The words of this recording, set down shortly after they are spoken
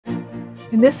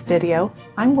In this video,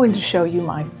 I'm going to show you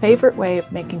my favorite way of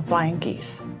making flying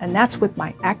geese, and that's with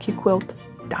my AccuQuilt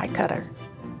die cutter.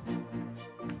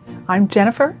 I'm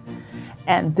Jennifer,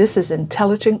 and this is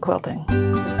Intelligent Quilting.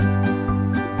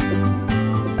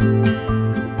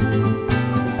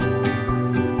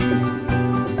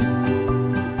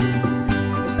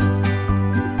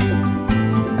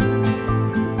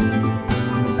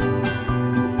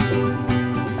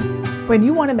 When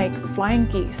you want to make flying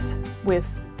geese with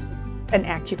an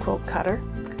AccuQuilt cutter,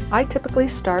 I typically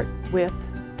start with,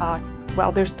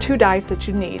 well, there's two dies that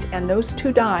you need, and those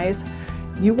two dies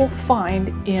you will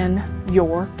find in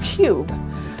your cube.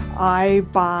 I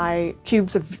buy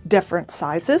cubes of different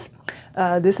sizes.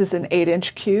 This is an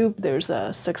 8-inch cube. There's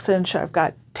a 6-inch. I've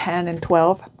got 10 and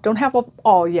 12. Don't have them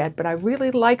all yet, but I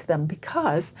really like them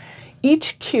because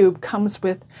each cube comes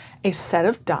with a set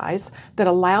of dies that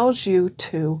allows you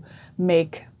to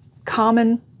make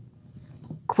common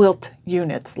quilt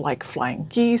units like flying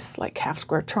geese, like half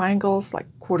square triangles, like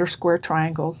quarter square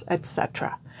triangles,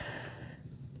 etc.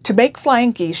 To make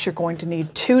flying geese, you're going to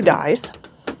need two dies.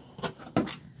 You're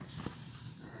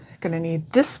going to need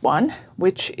this one,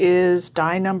 which is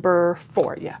die number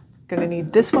 4. Yeah, you're going to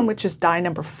need this one, which is die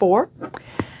number 4,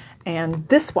 and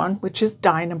this one, which is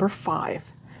die number 5.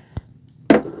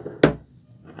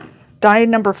 Die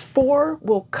number 4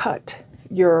 will cut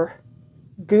your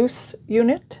goose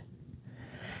unit,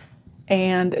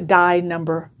 and die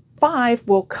number 5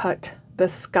 will cut the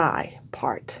sky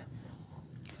part.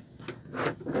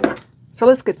 So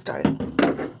let's get started.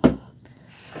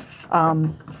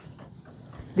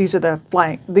 These are the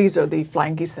flying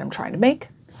geese that I'm trying to make.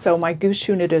 So my goose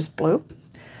unit is blue.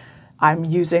 I'm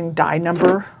using die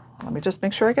number, let me just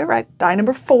make sure I get it right, die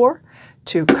number 4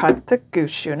 to cut the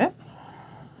goose unit.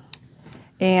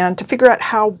 And to figure out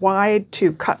how wide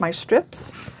to cut my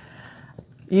strips,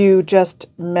 you just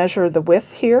measure the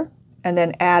width here and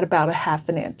then add about a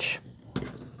 ½ inch.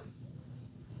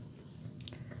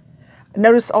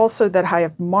 Notice also that I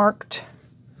have marked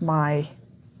my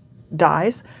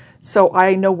dies so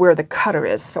I know where the cutter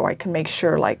is, so I can make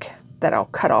sure like that I'll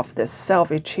cut off this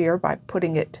selvage here by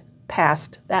putting it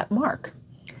past that mark.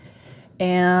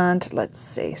 And let's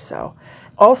see, so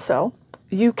also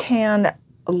you can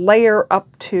layer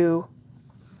up to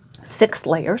 6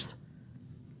 layers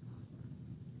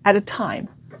at a time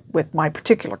with my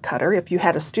particular cutter. If you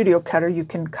had a studio cutter, you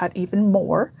can cut even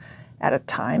more at a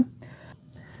time.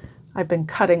 I've been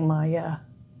cutting my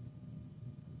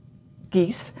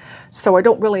geese, so I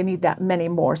don't really need that many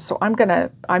more. So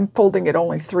I'm folding it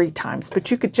only 3 times, but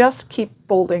you could just keep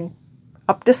folding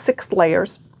up to 6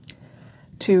 layers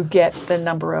to get the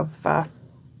number of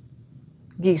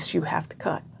geese you have to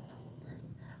cut.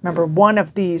 Remember, one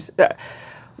of these,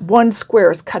 one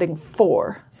square is cutting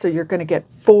 4, so you're going to get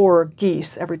 4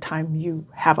 geese every time you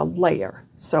have a layer.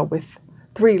 So with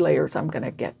 3 layers, I'm going to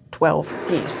get 12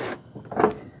 geese.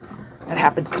 That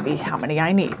happens to be how many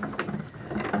I need.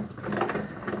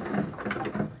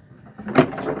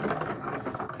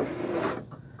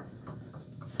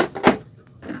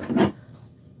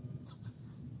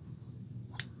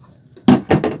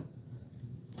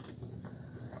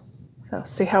 So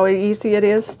see how easy it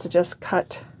is to just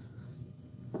cut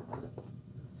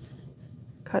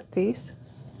these.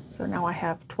 So now I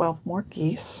have 12 more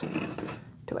geese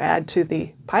to add to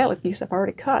the pile of geese I've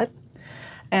already cut.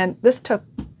 And this took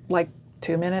like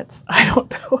 2 minutes. I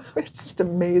don't know. It's just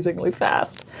amazingly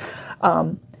fast.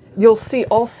 You'll see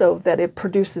also that it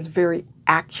produces very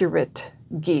accurate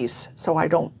geese. So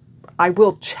I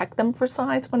will check them for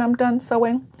size when I'm done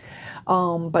sewing.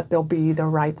 But they'll be the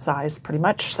right size pretty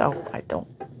much, so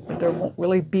there won't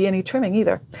really be any trimming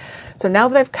either. So now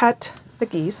that I've cut the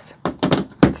geese,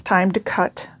 it's time to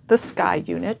cut the sky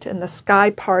unit, and the sky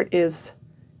part is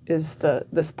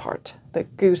this part. The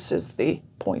goose is the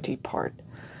pointy part.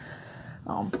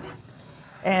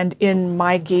 And in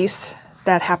my geese,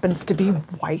 that happens to be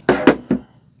white.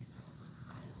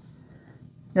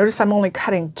 Notice I'm only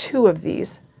cutting 2 of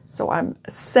these. So I'm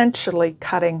essentially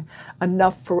cutting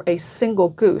enough for a single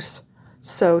goose.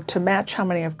 So to match how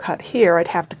many I've cut here, I'd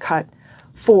have to cut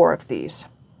 4 of these.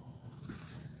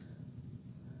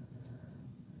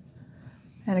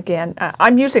 And again,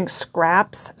 I'm using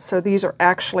scraps, so these are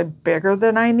actually bigger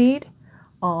than I need.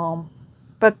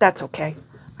 But that's okay.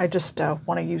 I just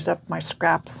want to use up my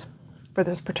scraps for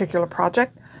this particular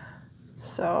project.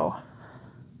 So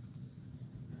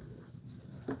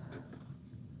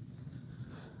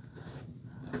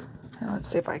let's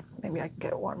see if maybe I can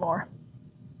get one more.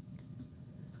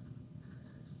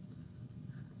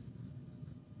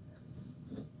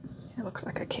 It looks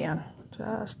like I can,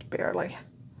 just barely.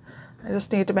 I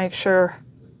just need to make sure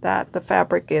that the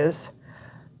fabric is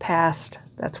past.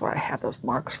 That's what I have those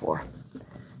marks for.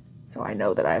 So I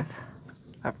know that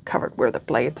I've covered where the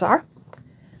blades are.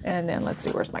 And then let's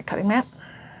see, where's my cutting mat?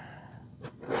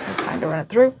 It's time to run it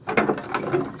through.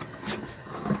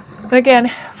 And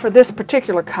again, for this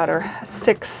particular cutter,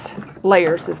 6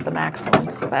 layers is the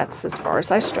maximum, so that's as far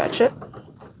as I stretch it.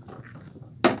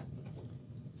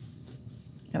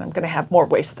 And I'm going to have more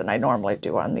waste than I normally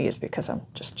do on these because I'm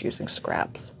just using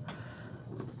scraps.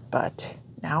 But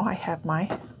now I have my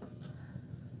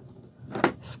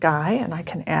sky, and I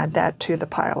can add that to the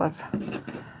pile of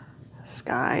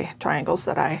sky triangles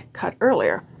that I cut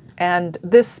earlier. And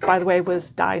this, by the way, was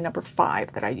die number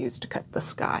 5 that I used to cut the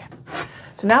sky.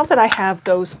 So now that I have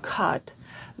those cut,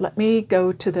 let me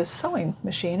go to the sewing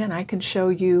machine and I can show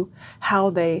you how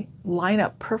they line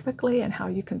up perfectly and how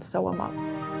you can sew them up.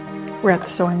 We're at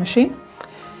the sewing machine,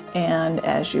 and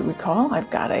as you recall, I've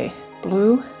got a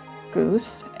blue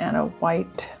goose and a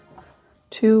white,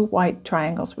 2 white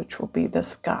triangles, which will be the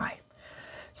sky.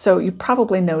 So you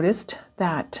probably noticed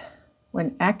that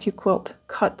when AccuQuilt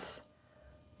cuts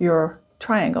your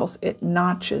triangles, it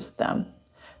notches them.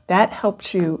 That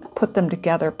helps you put them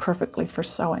together perfectly for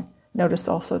sewing. Notice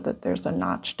also that there's a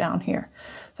notch down here.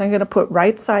 So I'm going to put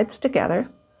right sides together.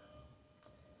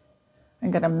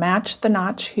 I'm going to match the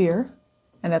notch here,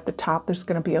 and at the top there's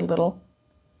going to be a little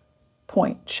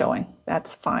point showing.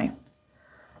 That's fine.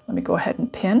 Let me go ahead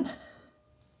and pin,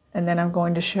 and then I'm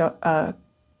going to sew a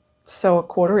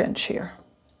 1/4 inch here.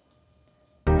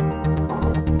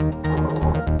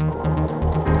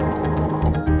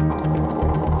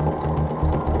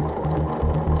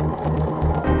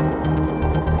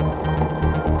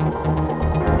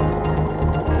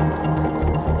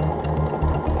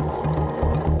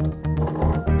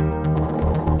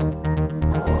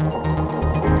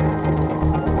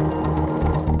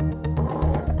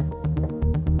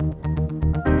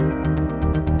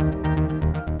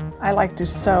 I like to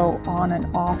sew on and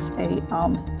off a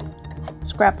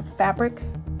scrap of fabric.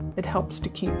 It helps to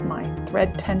keep my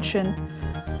thread tension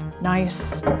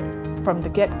nice from the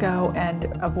get-go and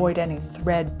avoid any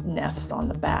thread nests on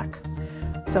the back.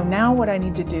 So now what I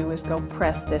need to do is go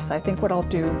press this. I think what I'll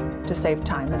do to save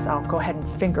time is I'll go ahead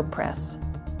and finger press.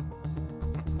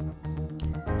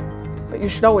 But you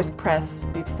should always press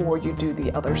before you do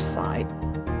the other side.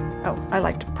 Oh, I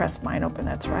like to press mine open,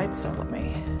 that's right, so let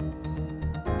me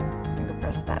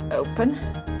press that open.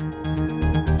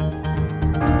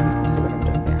 See what I'm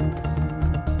doing there.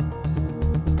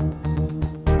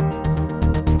 So,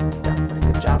 done a pretty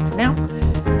good job for now.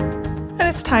 And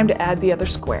it's time to add the other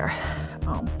square.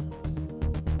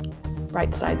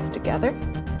 Right sides together.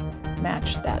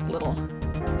 Match that little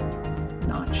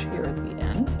notch here at the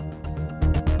end.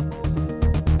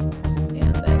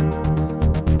 And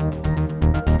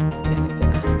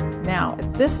then now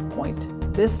at this point,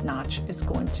 this notch is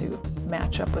going to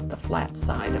match up with the flat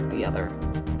side of the other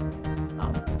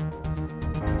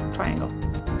triangle.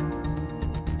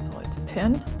 So let's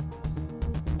pin,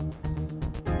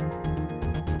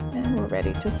 and we're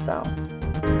ready to sew.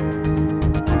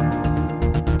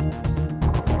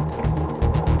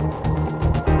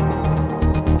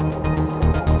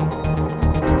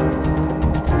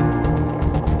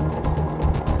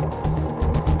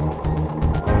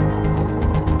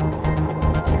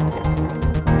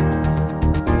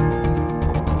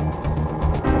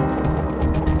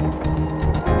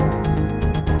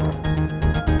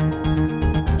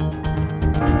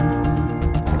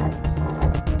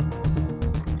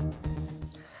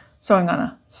 Sewing on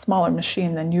a smaller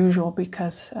machine than usual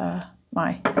because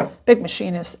my big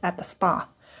machine is at the spa.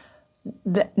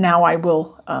 Now I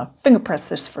will finger press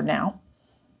this for now,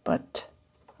 but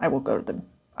I will go to the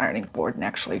ironing board and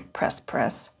actually press.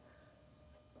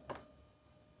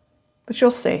 But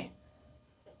you'll see.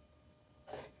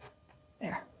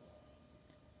 There.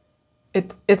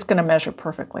 It's going to measure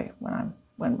perfectly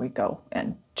when we go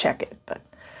and check it, but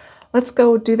let's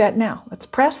go do that now. Let's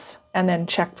press and then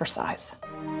check for size.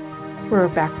 We're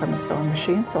back from the sewing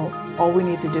machine, so all we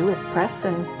need to do is press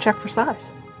and check for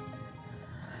size.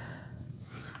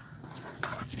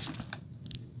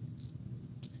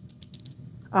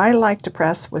 I like to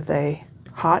press with a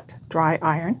hot, dry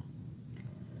iron,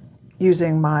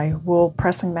 using my wool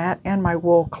pressing mat and my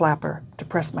wool clapper to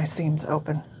press my seams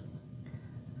open.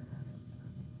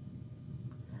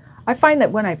 I find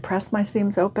that when I press my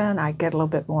seams open, I get a little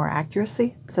bit more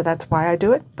accuracy, so that's why I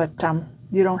do it, but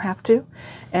you don't have to.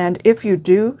 And if you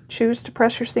do choose to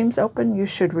press your seams open, you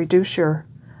should reduce your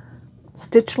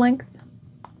stitch length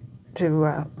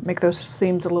to make those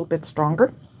seams a little bit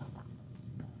stronger.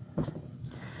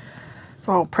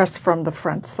 So I'll press from the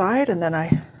front side, and then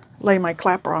I lay my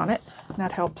clapper on it.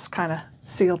 That helps kind of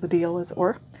seal the deal, as it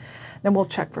were. Then we'll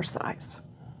check for size.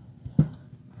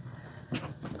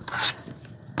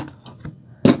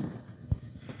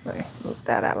 Let me move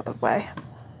that out of the way.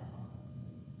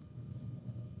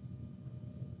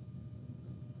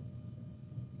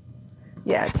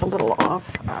 Yeah, it's a little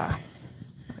off.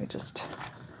 Let me just...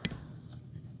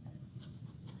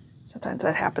 Sometimes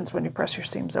that happens when you press your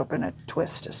seams open, it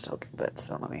twists just a little bit.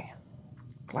 So let me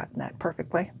flatten that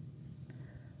perfectly.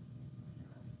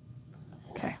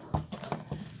 Okay.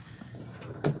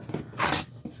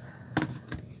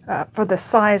 For the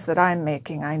size that I'm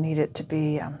making, I need it to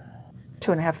be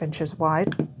 2.5 inches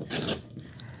wide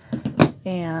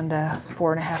and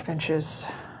 4.5 inches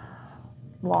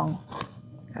long,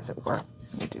 as it were.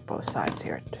 Let me do both sides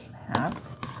here at 2.5.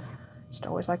 Just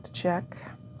always like to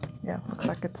check. Yeah, looks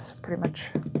like it's pretty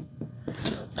much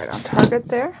right on target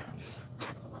there.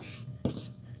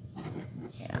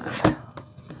 And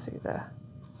see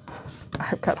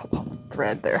I've got a long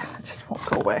thread there. It just won't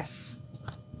go away.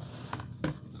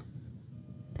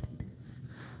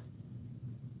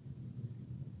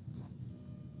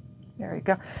 There you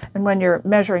go. And when you're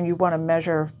measuring, you want to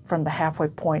measure from the halfway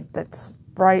point that's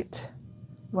right.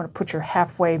 You want to put your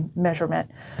halfway measurement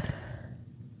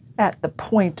at the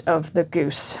point of the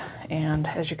goose, and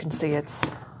as you can see,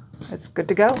 it's good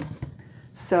to go.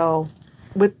 So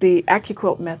with the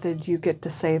AccuQuilt method, you get to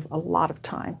save a lot of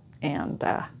time, and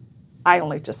I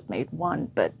only just made one,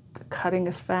 but the cutting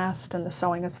is fast and the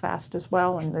sewing is fast as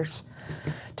well, and there's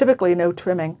typically no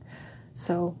trimming,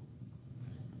 so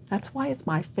that's why it's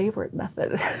my favorite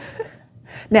method.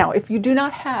 Now, if you do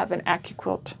not have an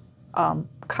AccuQuilt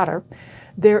cutter,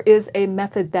 there is a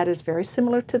method that is very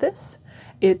similar to this.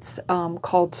 It's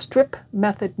called strip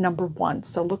method number 1,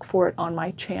 so look for it on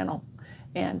my channel.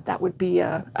 And that would be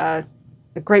a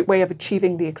great way of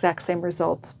achieving the exact same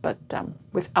results, but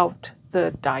without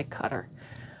the die cutter.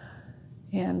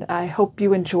 And I hope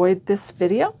you enjoyed this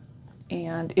video.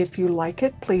 And if you like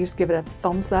it, please give it a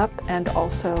thumbs up and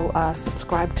also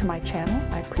subscribe to my channel.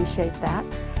 I appreciate that.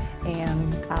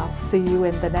 And I'll see you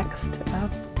in the next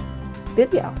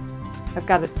video. I've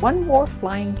got one more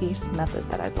flying geese method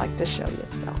that I'd like to show you,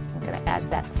 so I'm going to add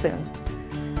that soon.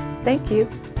 Thank you.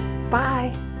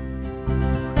 Bye.